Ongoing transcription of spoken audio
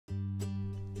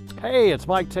Hey, it's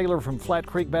Mike Taylor from Flat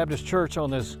Creek Baptist Church on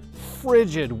this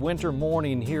frigid winter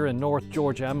morning here in North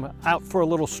Georgia. I'm out for a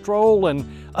little stroll and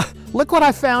look what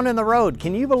I found in the road.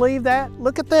 Can you believe that?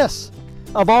 Look at this.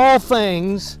 Of all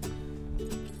things,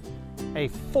 a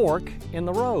fork in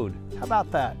the road. How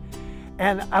about that?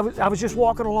 And I was just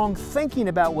walking along thinking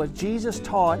about what Jesus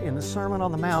taught in the Sermon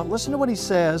on the Mount. Listen to what he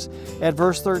says at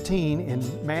verse 13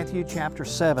 in Matthew chapter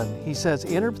 7. He says,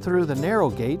 "Enter through the narrow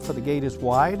gate, for the gate is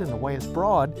wide and the way is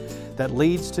broad that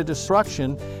leads to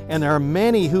destruction, and there are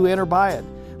many who enter by it.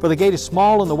 For the gate is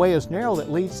small and the way is narrow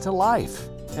that leads to life,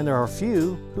 and there are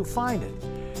few who find it."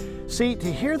 See,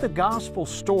 to hear the gospel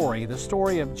story, the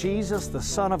story of Jesus, the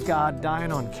Son of God,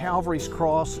 dying on Calvary's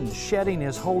cross and shedding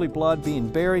His holy blood, being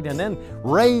buried, and then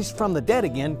raised from the dead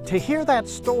again, to hear that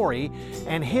story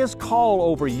and His call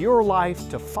over your life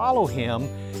to follow Him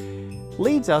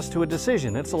leads us to a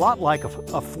decision. It's a lot like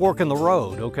a fork in the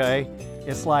road, okay?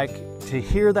 It's like to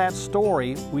hear that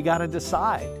story, we got to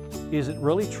decide. Is it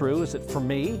really true? Is it for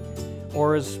me?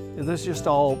 Or is this just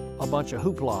all a bunch of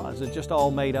hoopla? Is it just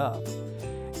all made up?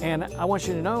 And I want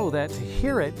you to know that to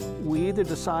hear it, we either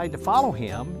decide to follow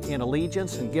Him in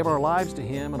allegiance and give our lives to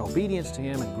Him and obedience to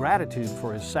Him and gratitude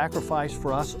for His sacrifice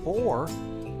for us, or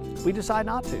we decide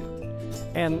not to.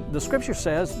 And the Scripture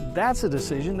says that's a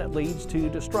decision that leads to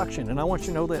destruction. And I want you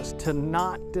to know this, to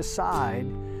not decide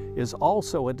is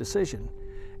also a decision.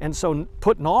 And so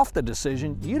putting off the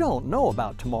decision, you don't know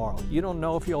about tomorrow. You don't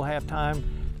know if you'll have time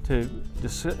to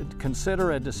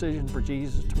consider a decision for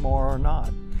Jesus tomorrow or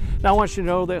not. Now I want you to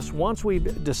know this, once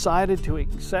we've decided to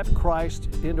accept Christ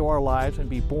into our lives and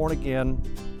be born again,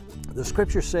 the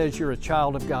Scripture says you're a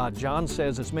child of God. John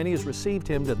says, as many as received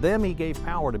Him, to them He gave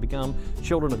power to become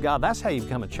children of God. That's how you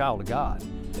become a child of God,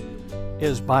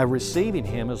 is by receiving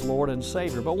Him as Lord and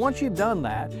Savior. But once you've done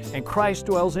that and Christ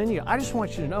dwells in you, I just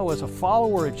want you to know, as a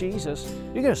follower of Jesus,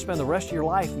 you're going to spend the rest of your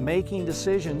life making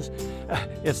decisions.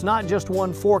 It's not just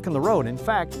one fork in the road. In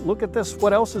fact, look at this,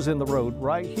 what else is in the road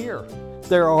right here?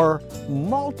 There are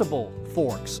multiple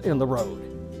forks in the road.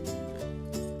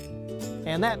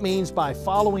 And that means by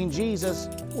following Jesus,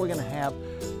 we're going to have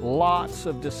lots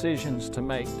of decisions to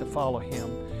make to follow Him.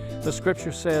 The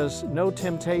Scripture says, no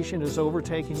temptation has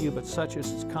overtaken you, but such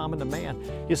as is common to man.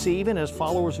 You see, even as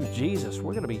followers of Jesus,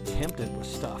 we're going to be tempted with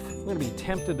stuff. We're going to be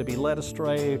tempted to be led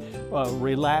astray,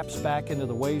 relapse back into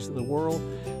the ways of the world.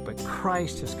 But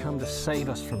Christ has come to save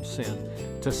us from sin,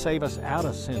 to save us out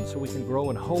of sin so we can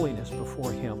grow in holiness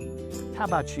before Him. How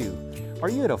about you? Are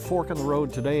you at a fork in the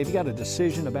road today? Have you got a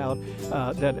decision about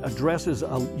that addresses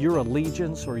your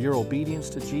allegiance or your obedience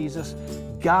to Jesus?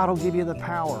 God will give you the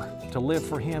power to live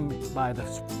for Him by the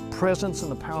presence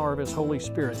and the power of His Holy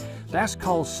Spirit. That's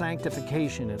called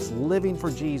sanctification. It's living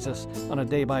for Jesus on a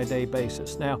day-by-day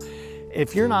basis. Now,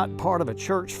 if you're not part of a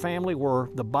church family where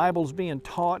the Bible's being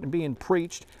taught and being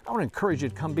preached, I want to encourage you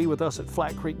to come be with us at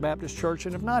Flat Creek Baptist Church.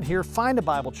 And if not here, find a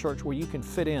Bible church where you can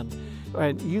fit in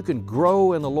and you can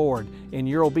grow in the Lord in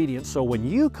your obedience. So when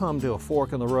you come to a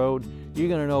fork in the road, you're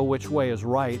going to know which way is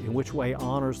right and which way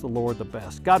honors the Lord the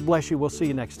best. God bless you. We'll see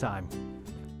you next time.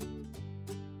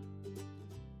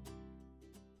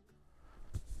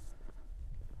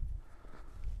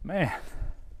 Man, I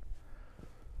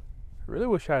really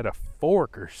wish I had a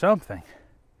fork or something.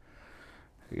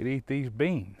 I could eat these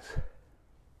beans.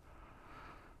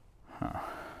 Huh.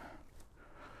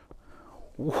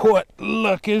 What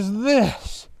luck is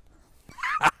this?